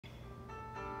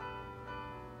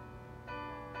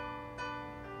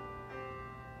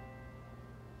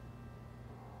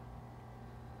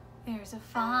There's a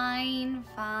fine,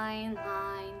 fine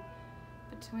line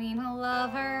between a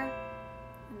lover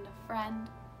and a friend.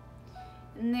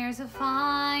 And there's a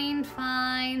fine,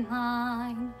 fine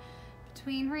line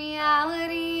between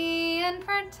reality and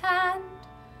pretend.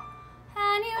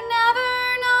 And you never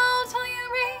know till you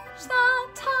reach the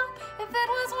top if it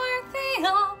was worth the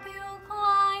uphill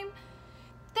climb.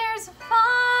 There's a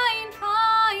fine,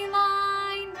 fine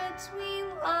line between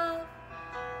love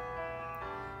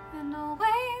and a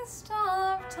waste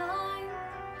of time.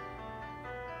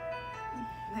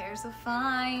 There's a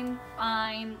fine,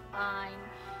 fine line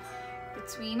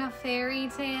between a fairy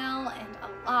tale and a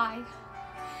lie.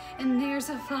 And there's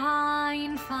a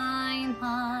fine, fine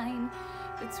line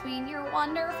between you're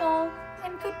wonderful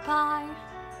and goodbye.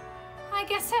 I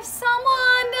guess if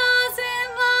someone doesn't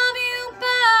love you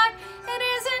back, it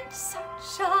isn't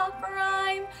such a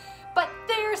crime. But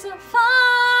there's a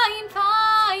fine,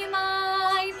 fine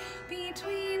line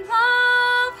between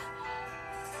love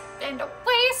and a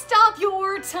waste of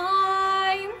your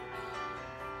time.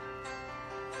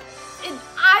 And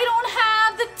I don't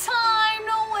have the time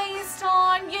to waste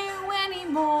on you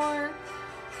anymore.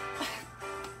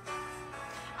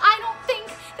 I don't think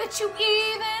that you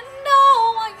even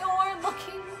know what you're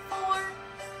looking for.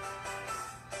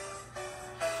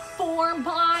 For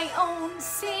my own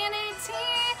sanity,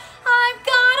 I've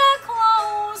gotta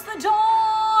close the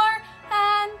door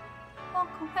and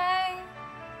walk away.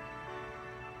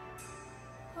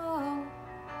 Oh.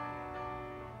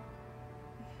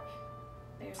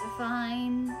 There's a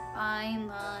fine, fine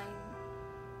line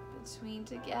between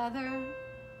together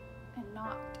and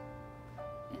not.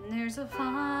 And there's a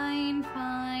fine,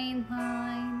 fine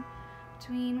line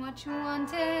between what you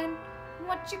wanted and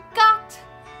what you got.